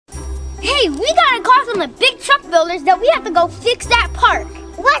Hey, we got a call from the big truck builders that we have to go fix that park.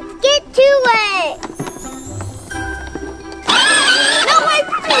 Let's get to it. No, wait.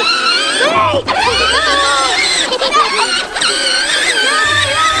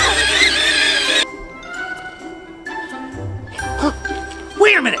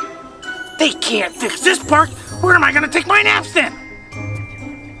 Wait a minute. They can't fix this park. Where am I going to take my naps then?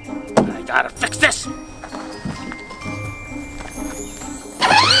 I gotta fix this.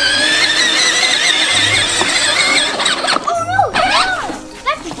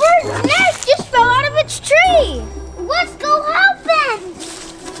 Fell out of its tree. Let's go help him.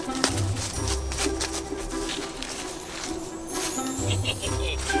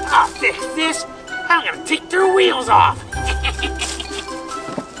 I'll fix this. I'm gonna take their wheels off.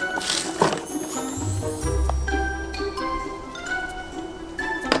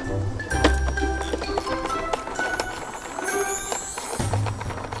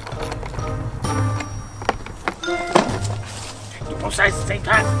 Do both sides at the same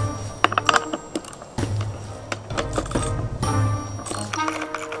time.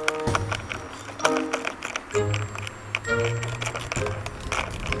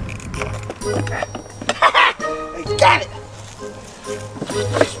 I got it!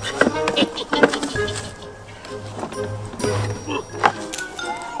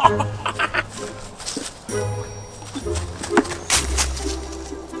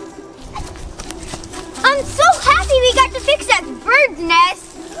 I'm so happy we got to fix that bird's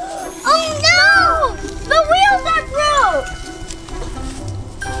nest. Oh no! The wheels are broke!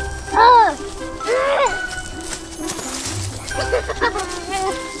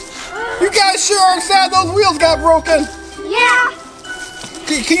 You guys sure are sad those wheels got broken. Yeah.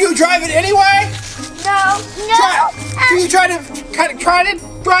 Can you drive it anyway? No. Can you try to drive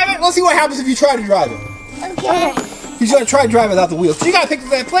it? Let's see what happens if you try to drive it. Okay. He's gonna try to drive it without the wheels. So you gotta pick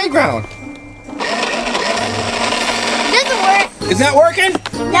that playground. Doesn't work. Is that working?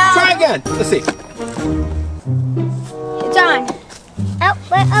 No. Try again. Let's see. It's on.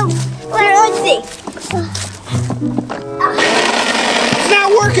 Let's see. It's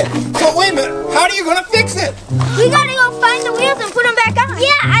not working. So wait a minute. How are you gonna fix it? We gotta go find the wheels and put them back on.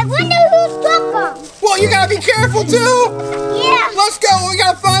 Yeah, I wonder who took them. Well, you gotta be careful too. Yeah. Let's go. We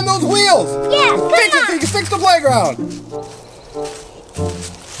gotta find those wheels. Yeah, come Fix it on. so you can fix the playground.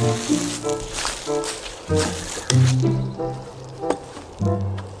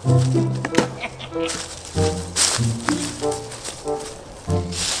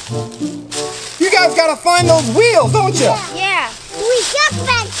 You guys gotta find those wheels, don't you? Yeah. We got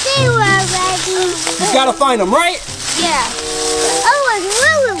back there already. You gotta find them, right? Yeah. Oh, it's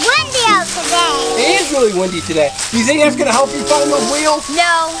really windy out today. It is really windy today. Do you think that's gonna help you find those wheels?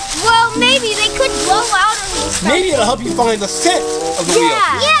 No. Well, maybe they could blow out on me. Maybe it'll help you find the scent of the wheels.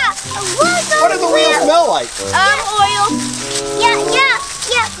 Yeah. What do the wheels smell like? Oil.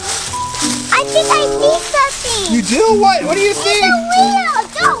 Yeah. I think I see something. You do? What? What do you see? It's a wheel.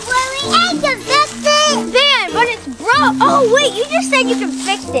 Don't worry, I can fix it. Man, but it's broke. Oh, wait, you just said you can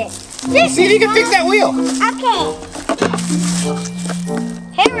fix it. See if you can fix that wheel. Okay.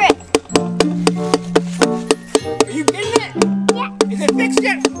 Hey, Rick. Are you getting it? Yeah. Is it fixed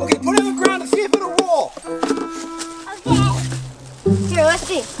yet? Okay, put it on the ground and see if it'll roll. Okay. Here, let's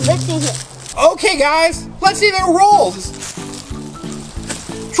see. Let's see here. Okay, guys. Let's see if it rolls.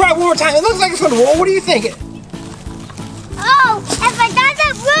 Try it one more time. It looks like it's going to roll. What do you think? Oh, if it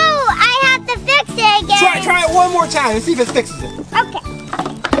doesn't roll, I have to fix it again. Try it one more time and see if it fixes it. Okay.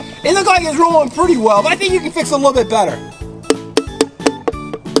 It looks like it's rolling pretty well, but I think you can fix it a little bit better.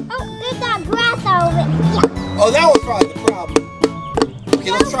 Oh, there's that grass over it. Yeah. Oh, that was probably the problem.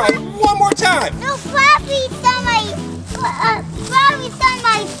 Okay, let's try it one more time. No, Fluffy's on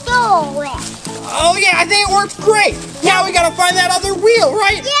my stool. Oh, yeah, I think it works great. Now we got to find that other wheel,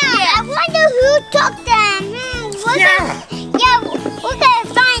 right? Yeah, I wonder who took them. Yeah, we're gonna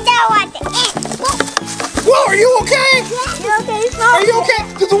find out at the end. Whoa, are you okay? You okay? Are you okay?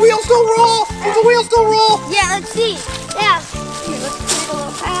 Does the wheel still roll? Does the wheel still roll? Yeah, let's see. Yeah. Here, let's put it a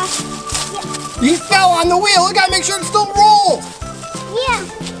little fast. Yeah. You fell on the wheel. We got to make sure it still rolls. Yeah.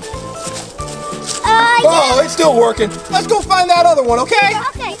 Oh, it's still working. Let's go find that other one, okay?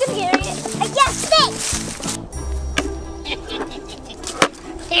 Okay, you can get it. Yes, thanks.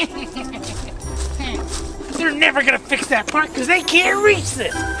 They're never gonna fix that part because they can't reach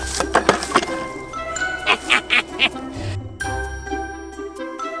this.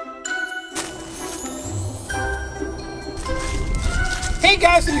 Hey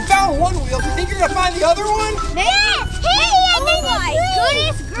guys, so you found one wheel. Do you think you're gonna find the other one? Yeah. Hey, oh my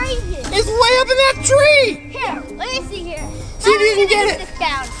goodness gracious. It's way up in that tree. Here, let me see here. See if you can get it. This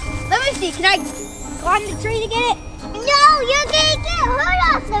down. Let Let me see. Can I climb the tree to get it? No, you're gonna get hurt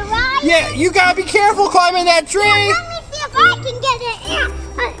off the ride. Yeah, you gotta be careful climbing that tree. Let me see if I can get it.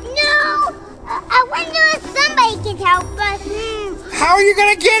 No. I wonder if somebody can help us. How are you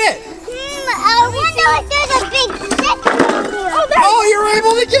gonna get it? I wonder if there's a big stick around here. Oh, you're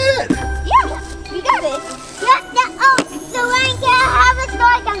able to get it. Yeah, you got it. So Ryan can have it so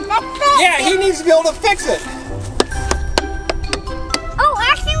I can fix it? Yeah, he needs to be able to fix it. Oh,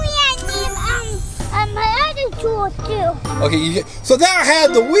 actually, I need my other tools too. Okay, so that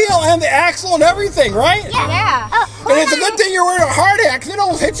had the wheel and the axle and everything, right? Yeah. And it's a good thing you're wearing a hard axe. It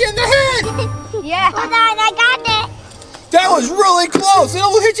almost hit you in the head. Yeah. Hold on, I got it. That was really close. It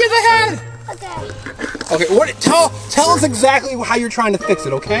almost hit you in the head. Okay. Okay, tell us exactly how you're trying to fix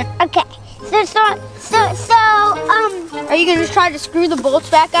it, okay? Okay. Are you gonna try to screw the bolts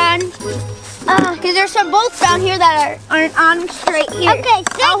back on? Because there's some bolts down here that aren't on straight here. Okay,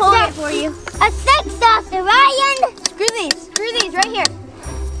 I'll hold it for you. A fix off the Ryan. Screw these right here.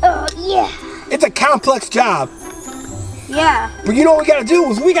 Oh, yeah. It's a complex job. Yeah. But you know what we gotta do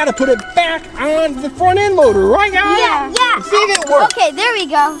is we gotta put it back on the front end loader, right guys? Yeah. See if it works. Okay, there we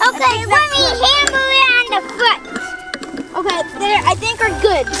go. Okay, let me hammer it on the front. Okay, there, I think we're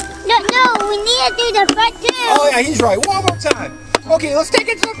good. No, we need to do the front too. Oh yeah, he's right. One more time. Okay, let's take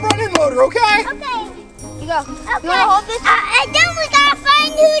it to the front end loader, okay? Okay. You go. Okay. You wanna hold this? And then we gotta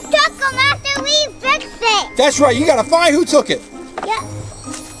find who took them after we fixed it. That's right, you gotta find who took it. Yeah.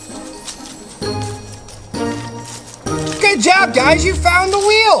 Good job, guys, you found the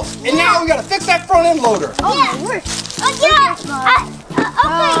wheels. And now we gotta fix that front end loader. Oh, Yeah. my word. Yeah. Okay.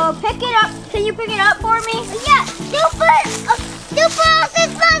 Oh, pick it up. Can you pick it up for me? Yeah. Super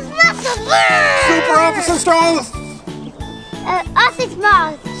Office Muscle. Super Officer Strong. Office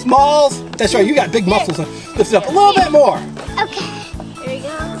Smalls. Smalls. That's right, you got big muscles. Lift it up a little bit more. Okay. There you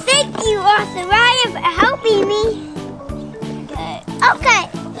go. Thank you, Officer Ryan, for helping me. Okay.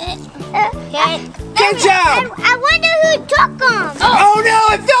 Good job. I wonder who took them. Oh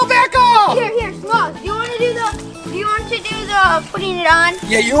no, it fell back off. Here, Smalls. Do you want to do the putting it on?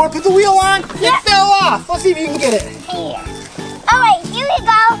 Yeah, you wanna put the wheel on? Yeah. It fell off. Let's see if you can get it. Here. All right, here we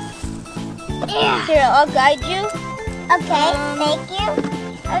go. Yeah. Here, I'll guide you. Okay, thank you.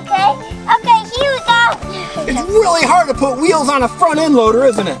 Okay, here we go. It's really hard to put wheels on a front end loader,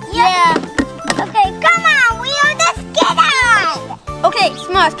 isn't it? Yeah. Okay, come on, wheel, let's get on. Okay,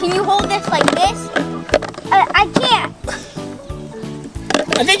 Smalls, can you hold this like this? I can't.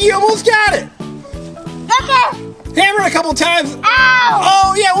 I think you almost got it. Okay. Hammer it a couple times. Ow.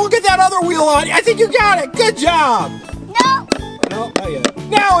 Oh yeah, we'll get that other wheel on. I think you got it. Good job. No. No, not yet.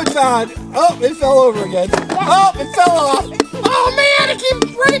 Now it's on. Oh, it fell over again. Oh, it fell off. Oh man, it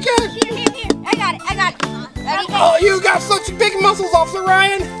keeps breaking. Here. I got it. Ready? Oh, you got such big muscles, Officer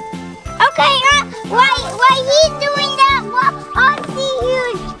Ryan. Okay, while he's doing that, I'll see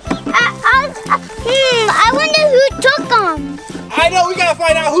who. I wonder who took them. I know, we gotta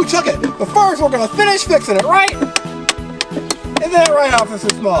find out who took it. But first, we're gonna finish fixing it, right? Isn't that right, Officer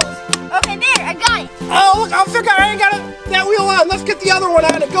Smalls? Okay, there, I got it. Oh, look, Officer Ryan got that wheel on. Let's get the other one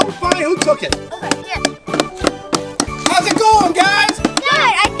on and go find who took it. Okay, here. How's it going, guys?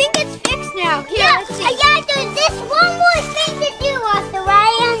 Good, I think it's fixed now. Here, Yeah, let's see. I gotta do this one more thing to do, Officer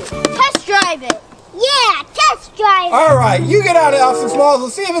Ryan. Test drive it. Yeah, test drive. All right, you get out of Officer Smalls.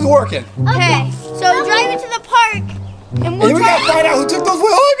 Let's see if it's working. Okay, so drive it to the park, and And we'll then we try. gotta find out who took those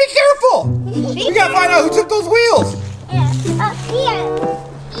wheels. Oh, be careful! We gotta find out who took those wheels. Here.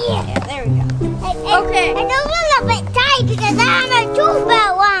 Yeah, there we go. Okay. And they're a little bit tight because I have a tool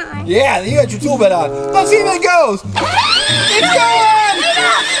belt on. Yeah, you got your tool belt on. Let's see if it goes. It's going!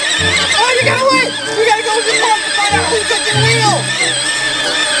 Oh, you gotta wait! We gotta go to the park to find out who took the wheels.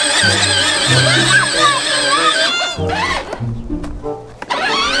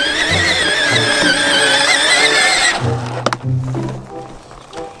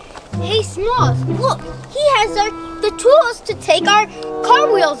 Hey, Smalls, look, he has the tools to take our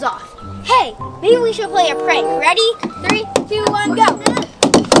car wheels off. Hey, maybe we should play a prank. Ready? 3, 2, 1, go.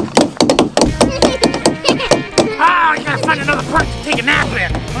 Ah, I gotta find another park to take a nap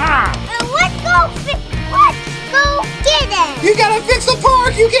in. Ah. Let's go get him. You gotta fix the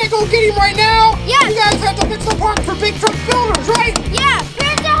park. You can't go get him right now. Yeah. You guys have to fix the park for big truck builders, right? Yeah,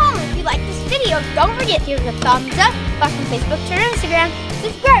 here's the home. If you like this video, don't forget to give it a thumbs up, like on Facebook, Twitter, Instagram,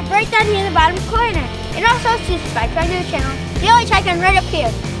 subscribe right down here in the bottom corner. And also subscribe to our new channel, The Ollie's Icon, right up here.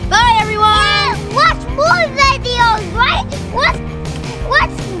 Bye, everyone. And watch more videos, right? What's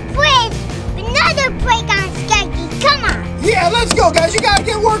with another prank on Skanky? Come on. Yeah, let's go, guys. You gotta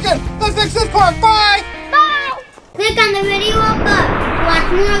get working. Let's fix this park. Bye. Bye. Click on the video above to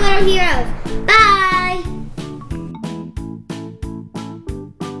watch more